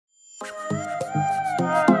What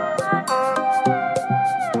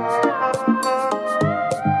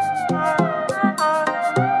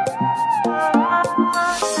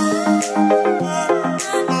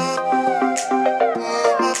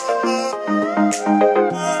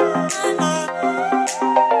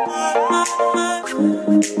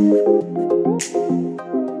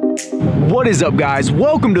is up, guys?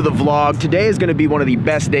 Welcome to the vlog. Today is gonna be one of the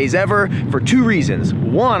best days ever for two reasons.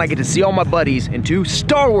 One, I get to see all my buddies, and two,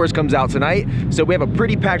 Star Wars comes out tonight. So we have a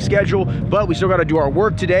pretty packed schedule, but we still gotta do our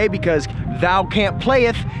work today because thou can't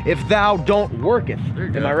playeth if thou don't worketh.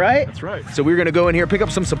 Am I right? That's right. So we're gonna go in here, pick up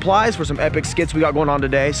some supplies for some epic skits we got going on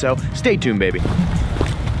today, so stay tuned, baby.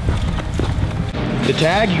 The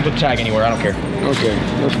tag, you can put the tag anywhere, I don't care. Okay,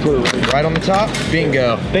 let's put it right on the top.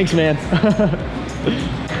 Bingo. Thanks, man.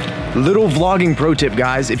 Little vlogging pro tip,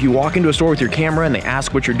 guys. If you walk into a store with your camera and they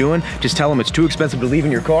ask what you're doing, just tell them it's too expensive to leave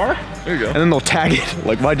in your car. There you go. And then they'll tag it,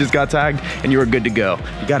 like mine just got tagged, and you are good to go.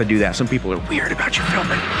 You gotta do that. Some people are weird about your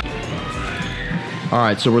filming. All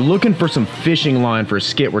right, so we're looking for some fishing line for a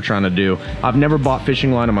skit we're trying to do. I've never bought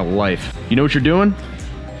fishing line in my life. You know what you're doing?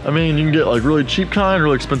 I mean, you can get like really cheap kind,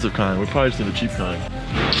 really expensive kind. We probably just need a cheap kind.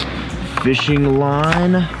 Fishing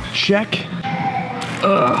line, check.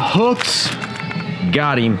 Hooks,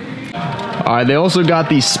 got him. All right, they also got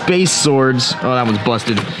these space swords. Oh, that one's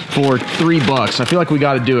busted. For $3. I feel like we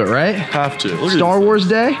got to do it, right? Have to. Look Star Wars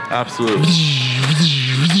Day? Absolutely.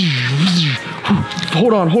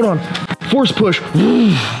 Hold on. Force push.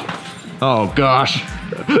 Oh, gosh.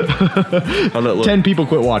 How'd that look? 10 people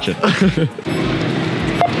quit watching.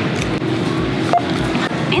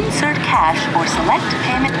 Insert cash or select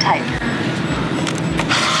payment type.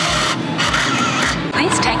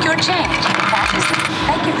 Please take your change.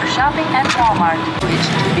 Thank you for shopping at Walmart.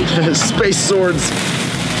 Which to begin. Space swords.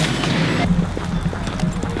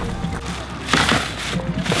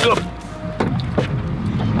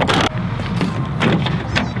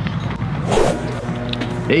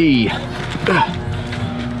 Hey.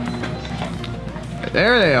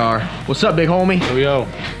 There they are. What's up, big homie? Here we go.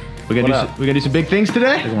 We gonna do some big things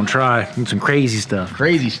today? We're gonna try some crazy stuff.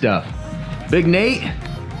 Crazy stuff. Big Nate,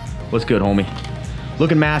 what's good, homie?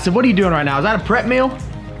 Looking massive. What are you doing right now? Is that a prep meal?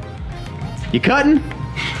 You cutting?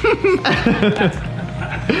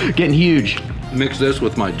 Getting huge. Mix this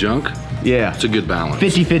with my junk. Yeah. It's a good balance.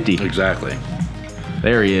 50-50. Exactly.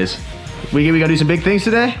 There he is. We gonna do some big things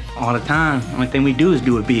today? All the time. Only thing we do is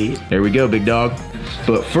do it big. There we go, big dog.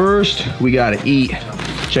 But first, we gotta eat.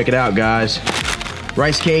 Check it out, guys.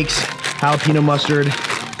 Rice cakes, jalapeno mustard, a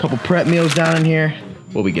couple prep meals down in here.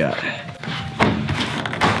 What we got?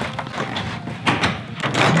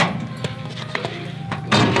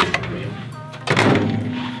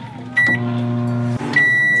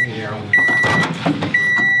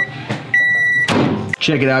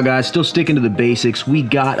 Check it out, guys. Still sticking to the basics. We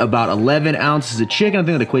got about 11 ounces of chicken. I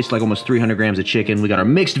think that equates to like almost 300 grams of chicken. We got our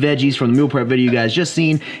mixed veggies from the meal prep video you guys just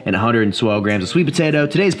seen, and 112 grams of sweet potato.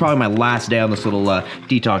 Today's probably my last day on this little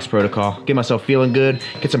detox protocol. Get myself feeling good,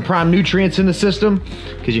 get some prime nutrients in the system,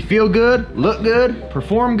 because you feel good, look good,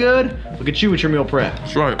 perform good. Look at you with your meal prep.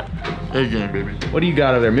 That's right. A game, baby. What do you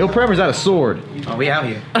got over there? Meal prep, or is that a sword? Oh, we out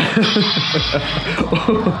here.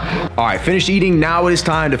 All right, finished eating. Now it is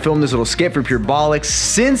time to film this little skit for Purebolics.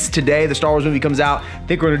 Since today the Star Wars movie comes out, I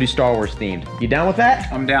think we're gonna do Star Wars themed. You down with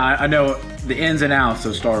that? I'm down. I know the ins and outs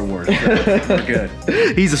of Star Wars. So we're good.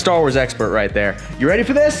 He's a Star Wars expert right there. You ready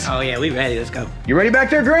for this? Oh yeah, we ready. Let's go. You ready back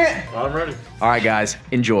there, Grant? I'm ready. All right, guys,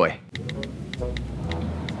 enjoy.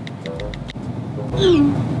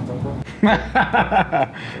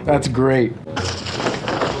 That's great.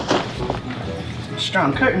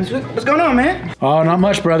 Strong curtains. What's going on, man? Oh, not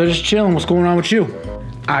much, brother. Just chilling. What's going on with you?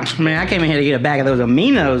 Man, I came in here to get a bag of those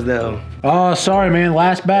aminos, though. Oh, sorry, man.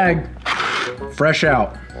 Last bag. Fresh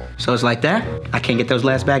out. So it's like that? I can't get those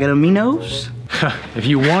last bag of aminos? If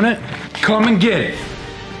you want it, come and get it.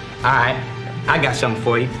 All right. I got something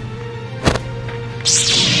for you.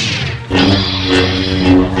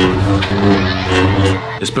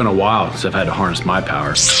 It's been a while since I've had to harness my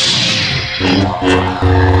power.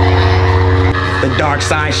 The dark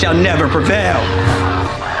side shall never prevail.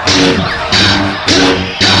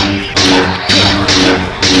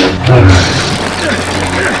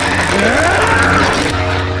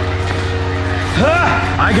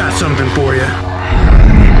 I got something for you.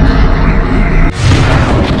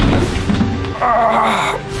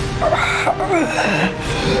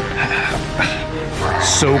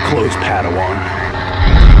 So close, Padawan.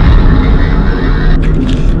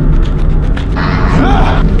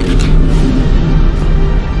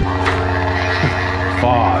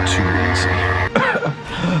 Far too easy.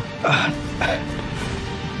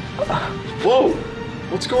 Whoa!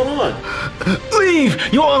 What's going on?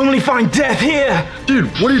 Leave! You'll only find death here! Dude,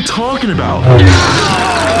 what are you talking about?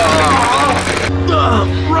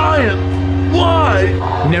 Ryan!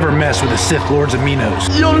 Why? Never mess with the Sith Lord's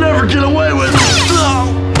aminos. You'll never get away with it!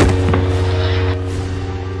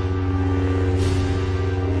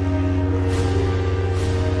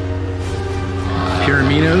 Pure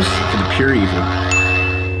aminos for the pure evil.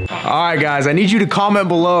 All right, guys, I need you to comment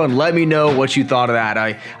below and let me know what you thought of that.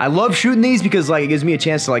 I love shooting these because like it gives me a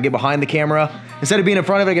chance to like get behind the camera. Instead of being in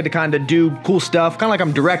front of it, I get to kind of do cool stuff, kind of like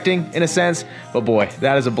I'm directing in a sense. But boy,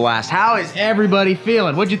 that is a blast. How is everybody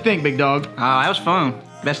feeling? What'd you think, big dog? That was fun.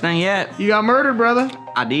 Best thing yet. You got murdered, brother.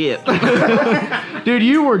 I did. Dude,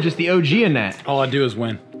 you were just the OG in that. All I do is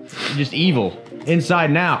win. You're just evil, inside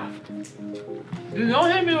and out. Dude,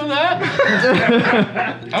 don't hit me with that.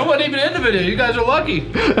 I wasn't even in the video. You guys are lucky.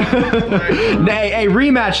 Hey,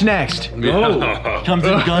 rematch next. Oh, comes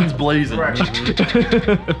in guns blazing.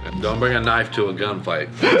 Don't bring a knife to a gunfight.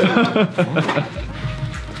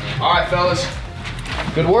 All right, fellas.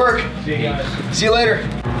 Good work. See you guys. See you later.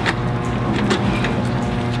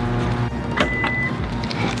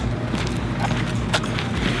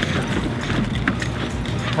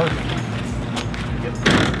 Perfect.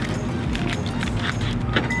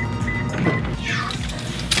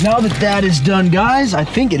 Now that is done, guys, I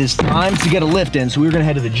think it is time to get a lift in. So we're gonna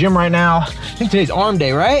head to the gym right now. I think today's arm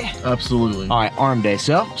day, right? Absolutely. All right, arm day.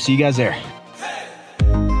 So, see you guys there.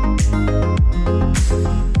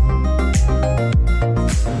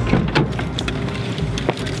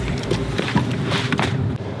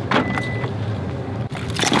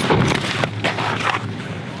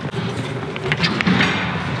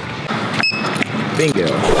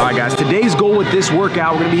 Bingo. All right, guys, today's goal with this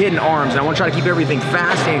workout, we're gonna be hitting arms, and I wanna try to keep everything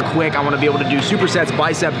fast and quick. I wanna be able to do supersets,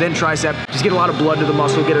 bicep, then tricep, just get a lot of blood to the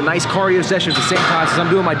muscle, get a nice cardio session at the same time since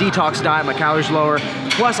I'm doing my detox diet, my calories lower.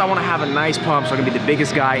 Plus, I wanna have a nice pump, so I can be the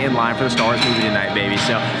biggest guy in line for the Star Wars movie tonight, baby.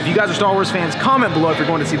 So if you guys are Star Wars fans, comment below if you're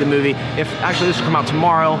going to see the movie. If actually this will come out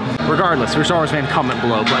tomorrow, regardless, if you're a Star Wars fan, comment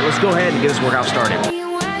below. But let's go ahead and get this workout started.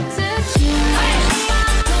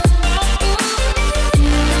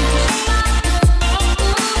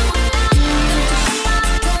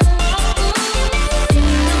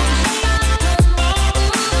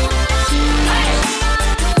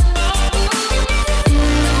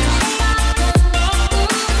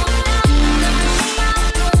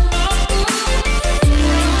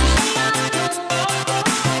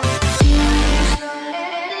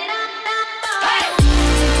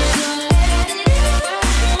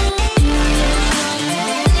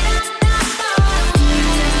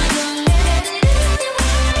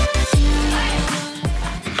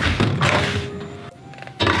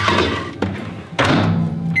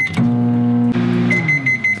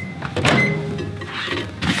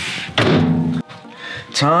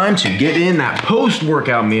 Time to get in that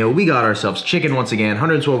post-workout meal. We got ourselves chicken once again,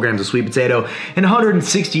 112 grams of sweet potato, and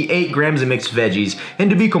 168 grams of mixed veggies.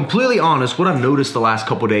 And to be completely honest, what I've noticed the last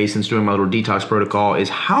couple days since doing my little detox protocol is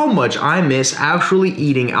how much I miss actually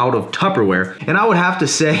eating out of Tupperware. And I would have to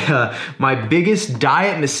say my biggest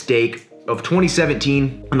diet mistake of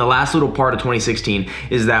 2017 and the last little part of 2016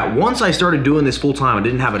 is that once I started doing this full time, I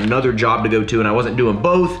didn't have another job to go to and I wasn't doing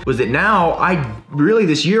both, was that now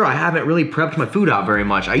this year I haven't really prepped my food out very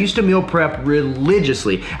much. I used to meal prep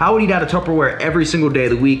religiously. I would eat out of Tupperware every single day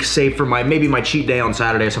of the week, save for maybe my cheat day on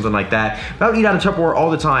Saturday or something like that. But I would eat out of Tupperware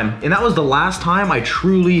all the time. And that was the last time I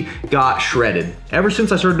truly got shredded. Ever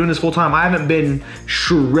since I started doing this full time, I haven't been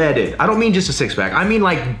shredded. I don't mean just a six pack. I mean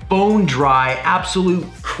like bone dry, absolute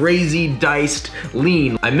crazy diced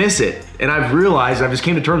lean. I miss it. And I've realized, I just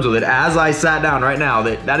came to terms with it as I sat down right now,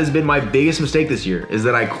 that has been my biggest mistake this year, is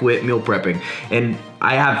that I quit meal prepping. And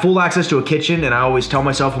I have full access to a kitchen, and I always tell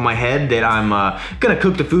myself in my head that I'm gonna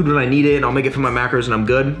cook the food when I need it, and I'll make it from my macros and I'm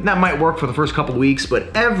good. And that might work for the first couple weeks,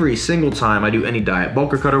 but every single time I do any diet,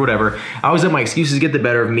 bulk or cut or whatever, I always let my excuses get the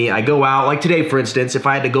better of me. I go out, like today for instance, if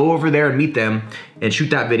I had to go over there and meet them and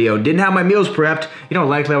shoot that video, didn't have my meals prepped, you know,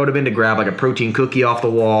 likely I would have been to grab like a protein cookie off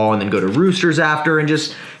the wall and then go to Roosters after and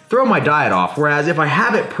just throw my diet off. Whereas if I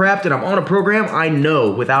have it prepped and I'm on a program, I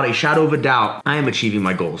know without a shadow of a doubt, I am achieving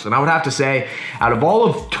my goals. And I would have to say, out of all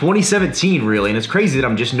of 2017 really, and it's crazy that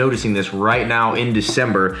I'm just noticing this right now in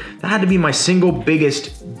December, that had to be my single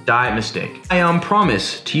biggest diet mistake. I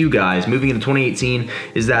promise to you guys moving into 2018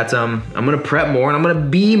 is that I'm gonna prep more and I'm gonna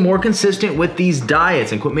be more consistent with these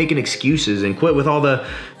diets and quit making excuses and quit with all the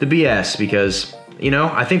BS, because you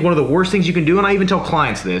know, I think one of the worst things you can do, and I even tell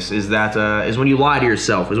clients this, is that is when you lie to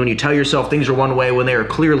yourself, is when you tell yourself things are one way when they are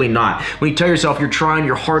clearly not. When you tell yourself you're trying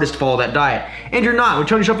your hardest to follow that diet, and you're not. When you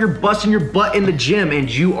tell yourself you're busting your butt in the gym, and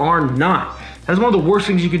you are not. That's one of the worst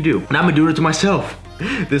things you could do. And I've been doing it to myself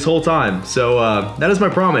this whole time. So that is my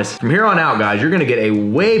promise. From here on out, guys, you're gonna get a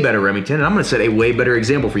way better Remington, and I'm gonna set a way better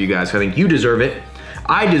example for you guys. I think you deserve it.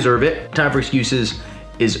 I deserve it. Time for excuses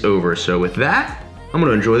is over. So with that, I'm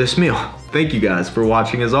gonna enjoy this meal. Thank you guys for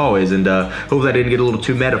watching as always, and hope that didn't get a little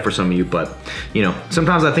too meta for some of you, but you know,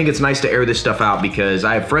 sometimes I think it's nice to air this stuff out because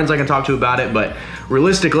I have friends I can talk to about it, but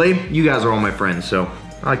realistically, you guys are all my friends, so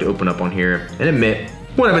I like to open up on here and admit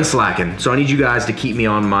when I've been slacking. So I need you guys to keep me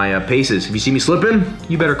on my paces. If you see me slipping,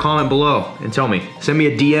 you better comment below and tell me. Send me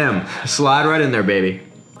a DM, slide right in there, baby.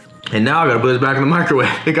 And now I gotta put this back in the microwave.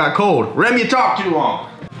 It got cold. Rem, you talk too long.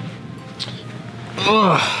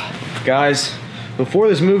 Ugh. Guys, before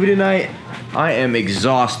this movie tonight, I am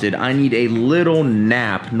exhausted. I need a little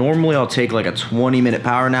nap. Normally I'll take like a 20-minute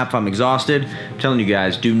power nap if I'm exhausted. I'm telling you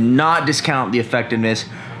guys, do not discount the effectiveness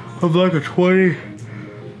of like a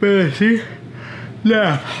 20-minute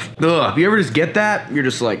nap. Ugh, if you ever just get that, you're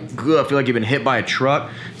just like, ugh, I feel like you've been hit by a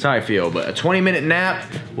truck. That's how I feel, but a 20-minute nap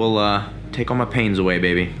will take all my pains away,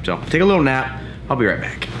 baby. So take a little nap. I'll be right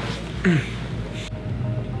back.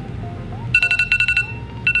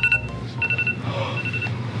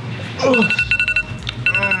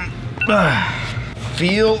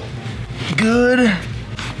 Feel good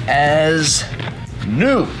as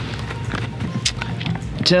new.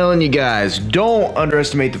 I'm telling you guys, don't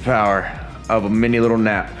underestimate the power of a mini little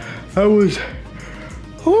nap. I was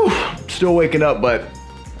still waking up, but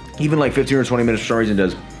even like 15 or 20 minutes for some reason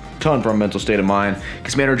does a ton for a mental state of mind.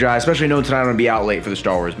 Gets me energized, especially knowing tonight I'm gonna be out late for the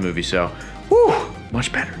Star Wars movie, so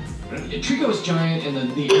much better. Trico is giant,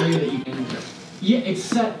 and the area that you can. Yeah, it's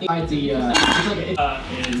set inside the. It's like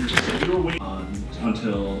and just like, we were waiting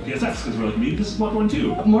until PSX because we're like, maybe this is Blood 1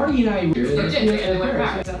 too. Marty and I. And then went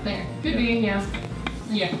back. It's up there. Could be, yeah.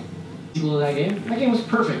 Yeah. Sequel to that game. That game was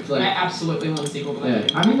perfect. Like, I absolutely want a sequel to that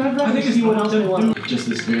game. I mean, I'd rather see what else they want. Just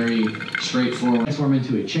this very straightforward. Transform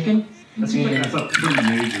into a chicken. That seems like that's a pretty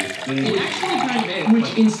major thing. It actually kind of is.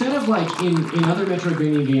 Which instead of like in other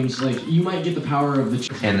Metroidvania games, like you might get the power of the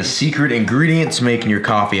chicken. And the secret ingredients making your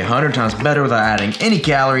coffee 100 times better without adding any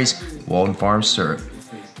calories, Walden Farms syrup.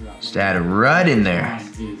 Just add it right in there.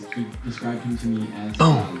 He described him to me as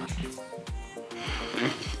boom.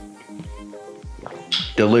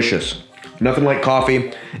 Delicious. Nothing like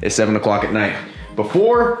coffee at 7 o'clock at night.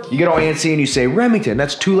 Before you get all antsy and you say, Remington,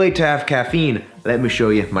 that's too late to have caffeine. Let me show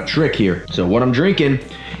you my trick here. So what I'm drinking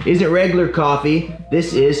isn't regular coffee.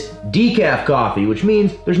 This is decaf coffee, which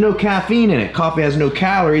means there's no caffeine in it. Coffee has no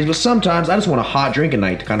calories, but sometimes I just want a hot drink at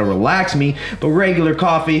night to kind of relax me. But regular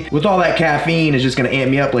coffee with all that caffeine is just gonna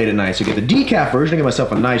amp me up late at night. So get the decaf version to get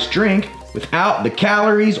myself a nice drink without the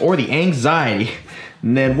calories or the anxiety.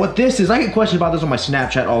 And then what this is, I get questions about this on my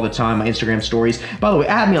Snapchat all the time, my Instagram stories. By the way,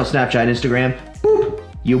 add me on Snapchat and Instagram. Boop.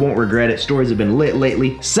 You won't regret it. Stories have been lit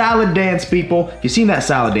lately. Salad dance, people. If you've seen that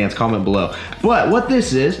salad dance, comment below. But what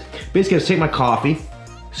this is, basically I just take my coffee,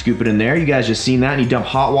 scoop it in there. You guys just seen that, and you dump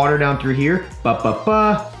hot water down through here.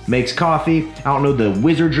 Makes coffee. I don't know the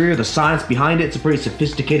wizardry or the science behind it. It's a pretty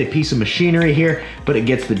sophisticated piece of machinery here, but it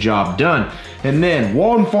gets the job done. And then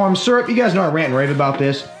Walden Farms syrup. You guys know I rant and rave about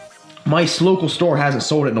this. My local store hasn't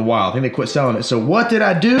sold it in a while. I think they quit selling it. So what did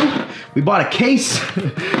I do? We bought a case.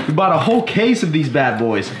 We bought a whole case of these bad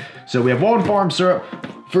boys. So we have Walden Farms syrup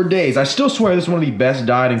for days. I still swear this is one of the best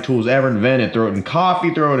dieting tools ever invented. Throw it in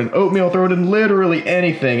coffee, throw it in oatmeal, throw it in literally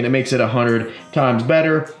anything, and it makes it 100 times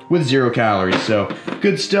better with 0 calories. So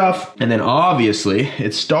good stuff. And then obviously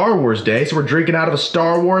it's Star Wars Day, so we're drinking out of a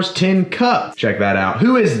Star Wars tin cup. Check that out.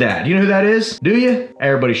 Who is that? Do you know who that is? Do you?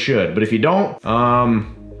 Everybody should. But if you don't,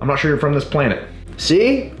 I'm not sure you're from this planet.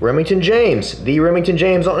 See? Remington James. The Remington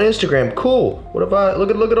James on Instagram. Cool. What if I, look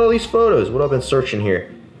at all these photos. What I've been searching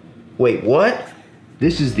here. Wait, what?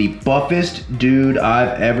 This is the buffest dude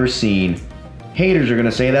I've ever seen. Haters are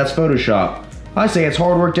gonna say that's Photoshop. I say it's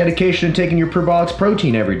hard work, dedication, and taking your Probiotics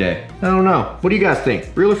protein every day. I don't know. What do you guys think?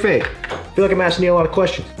 Real or fake? I feel like I'm asking you a lot of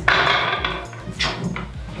questions.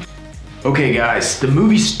 Okay guys, the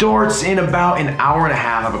movie starts in about an hour and a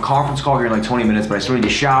half. I have a conference call here in like 20 minutes, but I still need to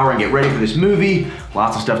shower and get ready for this movie.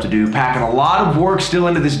 Lots of stuff to do. Packing a lot of work still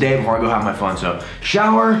into this day before I go have my fun. So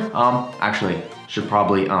shower, actually should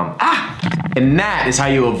probably, And that is how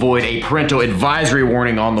you avoid a parental advisory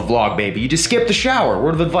warning on the vlog, baby. You just skip the shower.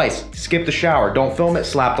 Word of advice, skip the shower. Don't film it,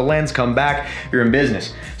 slap the lens, come back, you're in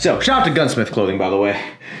business. So shout out to Gunsmith Clothing, by the way.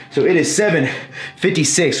 So it is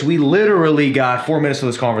 7:56. We literally got 4 minutes for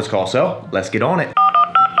this conference call, so let's get on it.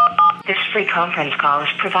 This free conference call is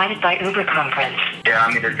provided by Uber Conference. Yeah,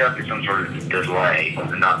 I mean, there's definitely some sort of delay.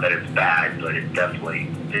 Not that it's bad, but it's definitely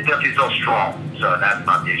still strong. So that's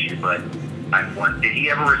not the issue. But did he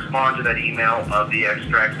ever respond to that email of the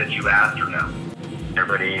extracts that you asked, or no?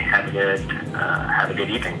 Everybody have a good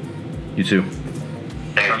evening. You too.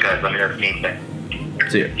 Thanks, guys. Let me know if you need anything.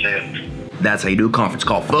 See ya. That's how you do a conference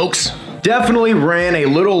call, folks. Definitely ran a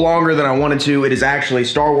little longer than I wanted to. It is actually,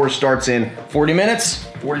 Star Wars starts in 40 minutes.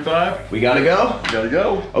 45. We gotta go? Gotta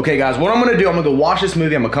go. Okay guys, what I'm gonna do, I'm gonna go watch this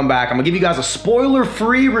movie, I'm gonna come back, I'm gonna give you guys a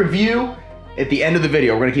spoiler-free review at the end of the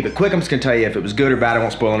video. We're gonna keep it quick, I'm just gonna tell you if it was good or bad, I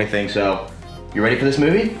won't spoil anything, so. You ready for this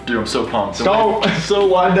movie? Dude, I'm so pumped. Star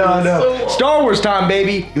Wars time,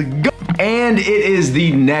 baby. Go. And it is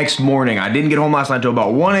the next morning. I didn't get home last night until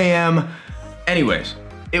about 1 a.m. Anyways,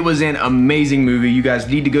 it was an amazing movie. You guys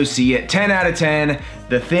need to go see it. 10 out of 10.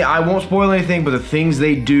 I won't spoil anything, but the things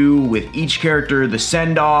they do with each character, the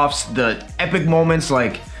send-offs, the epic moments,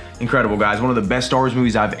 like, incredible, guys. One of the best Star Wars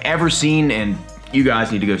movies I've ever seen, and you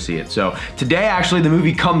guys need to go see it. So today, actually, the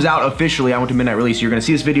movie comes out officially. I went to midnight release, so you're gonna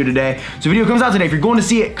see this video today. So the video comes out today. If you're going to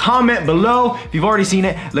see it, comment below. If you've already seen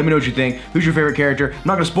it, let me know what you think. Who's your favorite character? I'm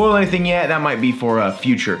not gonna spoil anything yet. That might be for a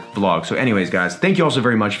future vlog. So anyways, guys, thank you all so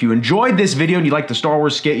very much. If you enjoyed this video and you liked the Star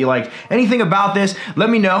Wars skit, you liked anything about this, let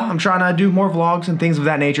me know. I'm trying to do more vlogs and things of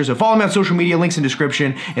that nature. So follow me on social media, links in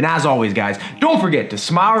description. And as always, guys, don't forget to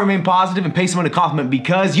smile, remain positive, and pay someone a compliment,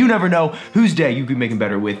 because you never know whose day you could be making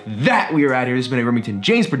better. With that, we are out here. This has been a Remington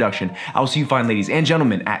James production. I will see you fine, ladies and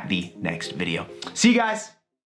gentlemen, at the next video. See you guys.